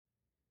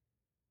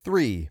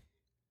3.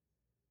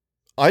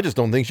 I just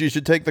don't think she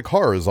should take the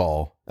car is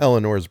all,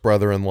 Eleanor's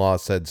brother-in-law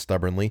said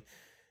stubbornly.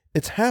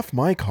 It's half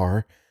my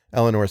car,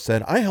 Eleanor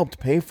said. I helped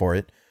pay for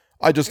it.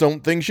 I just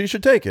don't think she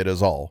should take it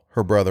is all,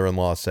 her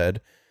brother-in-law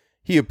said.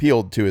 He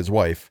appealed to his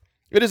wife.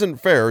 It isn't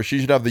fair she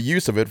should have the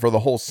use of it for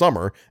the whole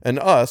summer and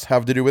us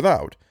have to do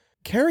without.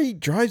 Carrie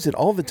drives it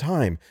all the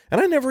time,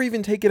 and I never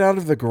even take it out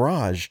of the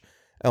garage,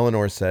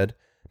 Eleanor said.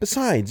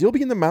 Besides, you'll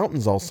be in the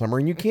mountains all summer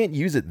and you can't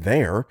use it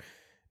there.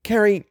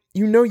 Carrie,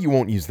 you know you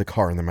won't use the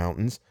car in the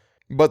mountains.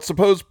 But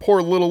suppose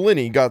poor little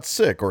Linny got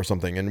sick or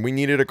something and we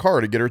needed a car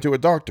to get her to a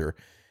doctor.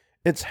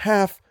 It's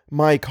half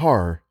my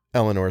car,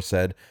 Eleanor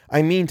said.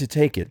 I mean to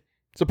take it.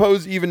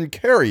 Suppose even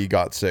Carrie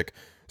got sick.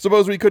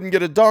 Suppose we couldn't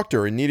get a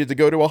doctor and needed to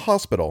go to a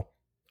hospital.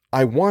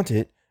 I want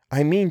it.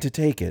 I mean to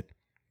take it.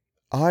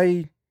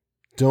 I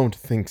don't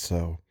think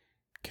so.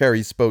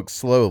 Carrie spoke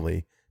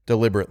slowly,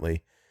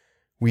 deliberately.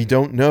 We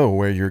don't know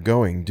where you're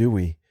going, do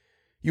we?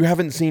 You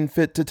haven't seen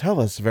fit to tell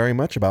us very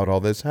much about all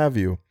this, have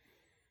you?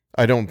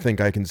 I don't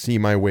think I can see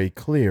my way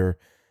clear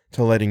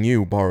to letting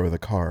you borrow the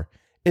car.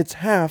 It's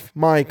half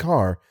my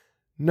car.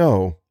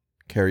 No,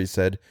 Carrie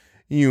said.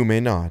 You may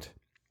not.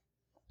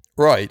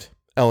 Right,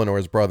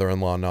 Eleanor's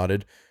brother-in-law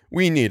nodded.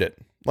 We need it,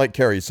 like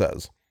Carrie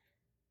says.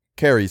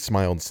 Carrie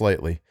smiled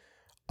slightly.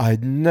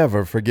 I'd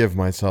never forgive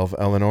myself,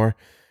 Eleanor,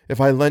 if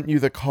I lent you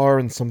the car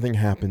and something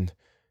happened.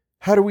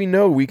 How do we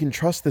know we can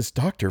trust this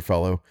doctor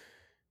fellow?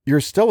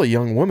 You're still a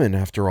young woman,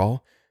 after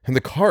all, and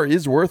the car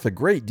is worth a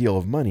great deal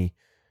of money.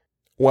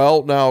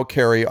 Well, now,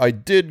 Carrie, I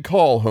did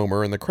call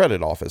Homer in the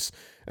credit office,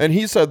 and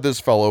he said this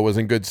fellow was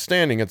in good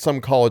standing at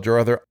some college or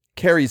other.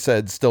 Carrie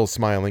said, still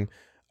smiling,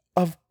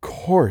 Of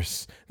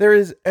course, there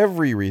is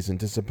every reason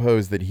to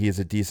suppose that he is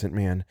a decent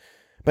man.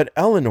 But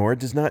Eleanor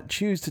does not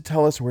choose to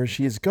tell us where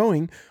she is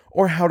going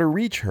or how to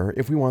reach her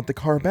if we want the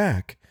car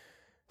back.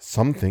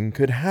 Something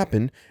could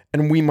happen,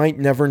 and we might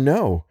never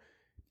know.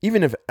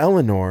 Even if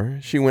Eleanor,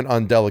 she went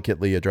on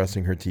delicately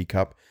addressing her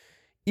teacup,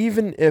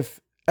 even if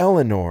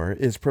Eleanor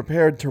is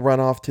prepared to run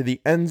off to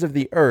the ends of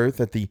the earth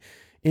at the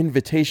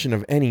invitation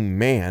of any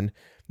man,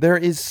 there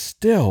is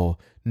still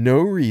no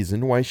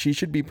reason why she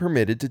should be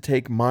permitted to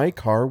take my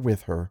car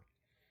with her.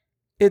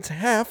 It's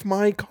half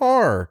my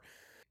car.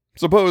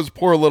 Suppose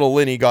poor little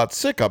Linny got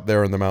sick up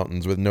there in the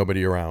mountains with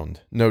nobody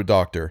around, no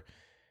doctor.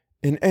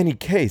 In any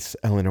case,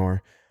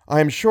 Eleanor, I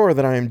am sure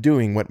that I am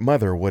doing what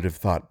Mother would have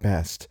thought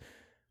best.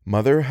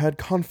 Mother had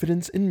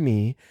confidence in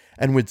me,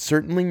 and would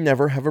certainly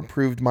never have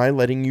approved my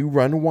letting you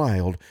run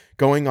wild,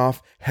 going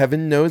off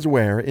heaven knows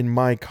where in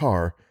my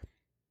car.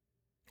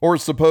 Or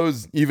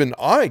suppose even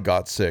I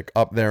got sick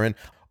up there and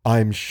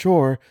I'm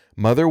sure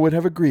Mother would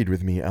have agreed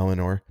with me,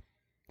 Eleanor.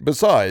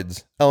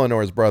 Besides,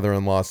 Eleanor's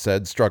brother-in-law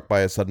said, struck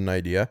by a sudden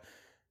idea,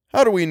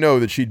 how do we know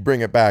that she'd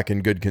bring it back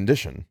in good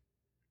condition?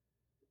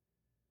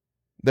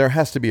 There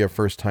has to be a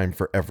first time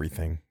for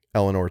everything,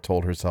 Eleanor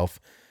told herself.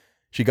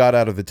 She got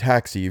out of the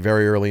taxi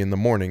very early in the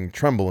morning,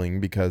 trembling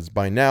because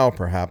by now,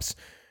 perhaps,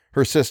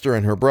 her sister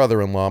and her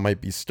brother-in-law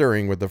might be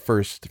stirring with the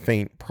first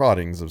faint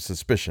proddings of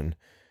suspicion.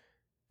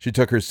 She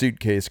took her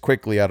suitcase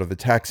quickly out of the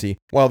taxi,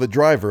 while the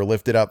driver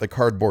lifted out the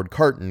cardboard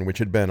carton which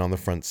had been on the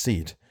front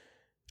seat.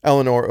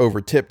 Eleanor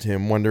overtipped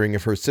him, wondering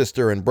if her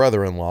sister and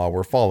brother-in-law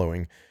were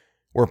following,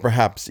 or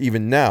perhaps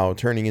even now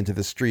turning into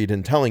the street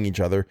and telling each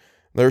other,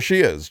 There she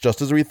is,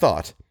 just as we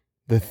thought.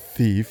 The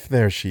thief,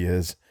 there she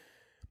is.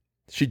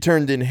 She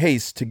turned in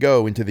haste to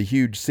go into the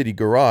huge city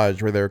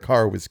garage where their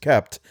car was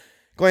kept,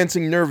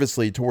 glancing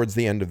nervously towards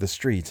the end of the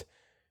street.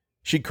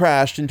 She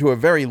crashed into a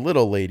very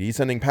little lady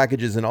sending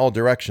packages in all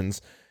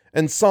directions,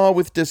 and saw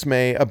with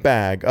dismay a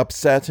bag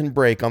upset and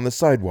break on the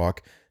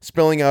sidewalk,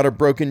 spilling out a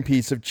broken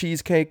piece of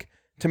cheesecake,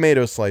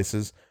 tomato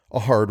slices, a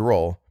hard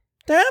roll.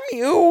 Damn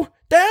you!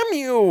 Damn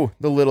you!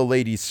 The little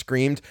lady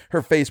screamed,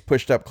 her face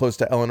pushed up close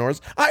to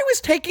Eleanor's. I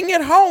was taking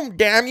it home,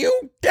 damn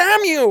you!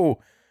 Damn you!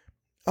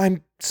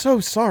 I'm so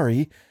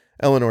sorry,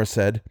 Eleanor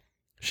said.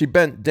 She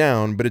bent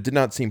down, but it did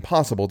not seem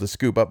possible to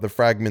scoop up the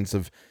fragments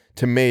of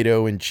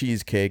tomato and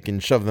cheesecake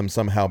and shove them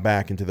somehow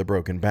back into the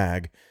broken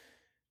bag.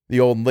 The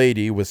old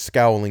lady was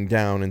scowling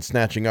down and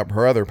snatching up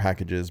her other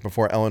packages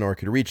before Eleanor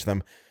could reach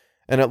them,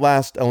 and at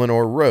last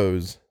Eleanor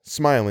rose,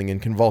 smiling in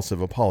convulsive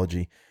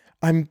apology.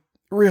 I'm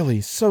really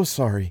so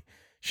sorry,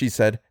 she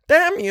said.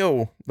 Damn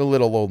you, the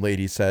little old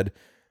lady said,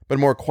 but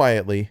more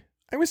quietly.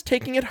 I was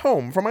taking it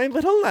home for my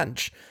little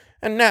lunch,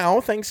 and now,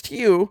 thanks to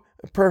you,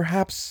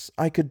 perhaps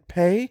I could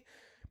pay?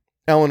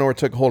 Eleanor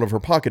took hold of her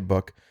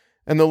pocketbook,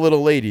 and the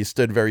little lady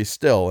stood very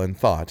still and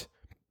thought.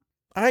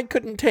 I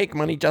couldn't take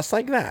money just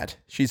like that,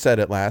 she said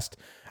at last.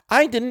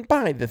 I didn't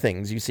buy the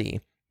things, you see.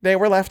 They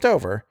were left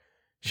over.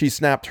 She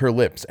snapped her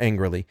lips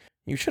angrily.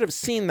 You should have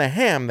seen the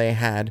ham they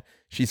had,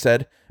 she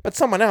said, but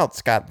someone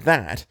else got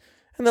that.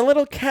 And the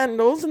little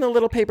candles and the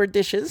little paper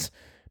dishes.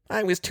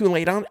 I was too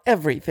late on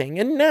everything,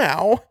 and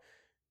now...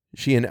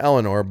 She and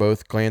Eleanor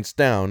both glanced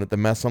down at the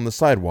mess on the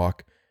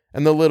sidewalk,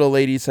 and the little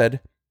lady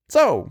said,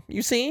 So,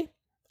 you see,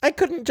 I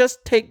couldn't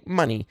just take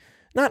money.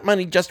 Not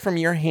money just from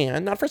your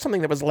hand, not for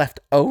something that was left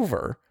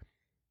over.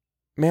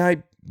 May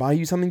I buy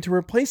you something to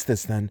replace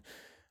this then.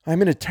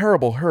 I'm in a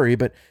terrible hurry,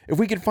 but if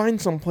we could find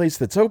some place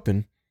that's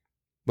open."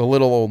 The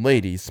little old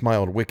lady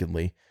smiled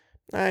wickedly.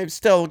 "I've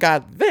still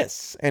got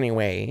this,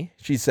 anyway,"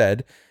 she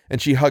said,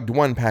 and she hugged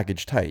one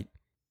package tight.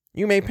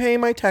 "You may pay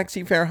my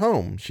taxi fare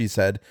home," she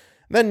said.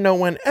 "Then no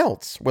one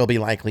else will be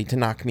likely to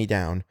knock me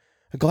down."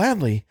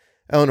 "Gladly,"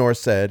 Eleanor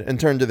said, and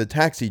turned to the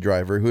taxi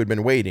driver who had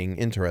been waiting,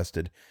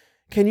 interested.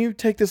 "Can you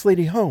take this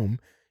lady home?"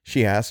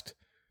 she asked.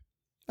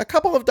 "A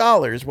couple of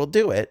dollars will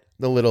do it,"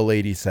 the little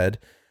lady said.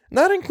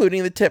 "Not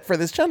including the tip for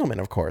this gentleman,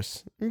 of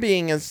course.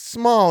 Being as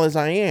small as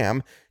I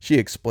am," she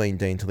explained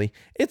daintily,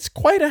 "it's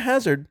quite a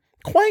hazard.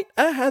 Quite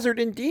a hazard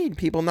indeed,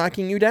 people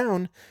knocking you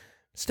down.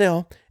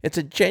 Still, it's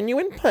a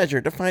genuine pleasure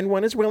to find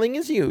one as willing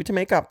as you to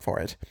make up for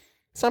it.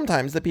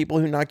 Sometimes the people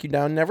who knock you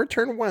down never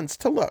turn once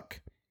to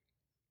look."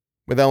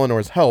 With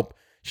Eleanor's help,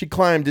 she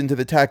climbed into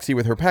the taxi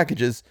with her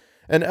packages,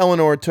 and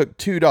Eleanor took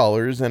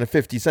 $2 and a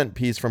 50-cent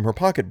piece from her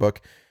pocketbook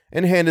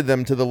and handed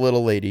them to the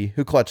little lady,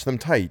 who clutched them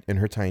tight in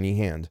her tiny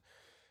hand.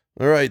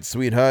 "All right,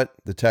 sweetheart,"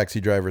 the taxi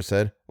driver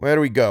said. "Where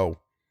do we go?"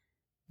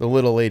 The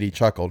little lady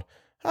chuckled.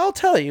 "I'll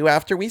tell you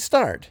after we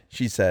start,"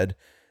 she said,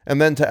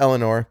 and then to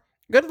Eleanor,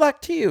 "Good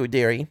luck to you,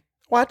 dearie.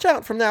 Watch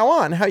out from now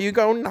on how you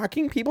go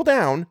knocking people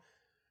down."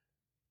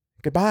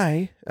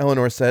 "Goodbye,"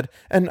 Eleanor said,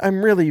 "and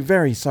I'm really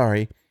very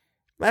sorry."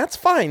 "That's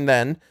fine,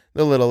 then,"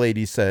 the little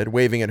lady said,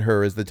 waving at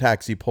her as the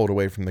taxi pulled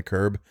away from the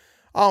curb.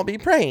 "I'll be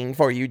praying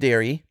for you,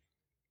 dearie."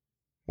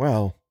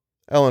 Well,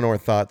 Eleanor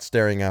thought,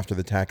 staring after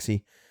the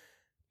taxi,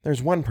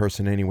 there's one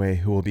person anyway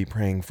who will be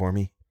praying for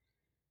me.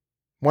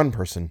 One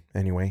person,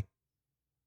 anyway.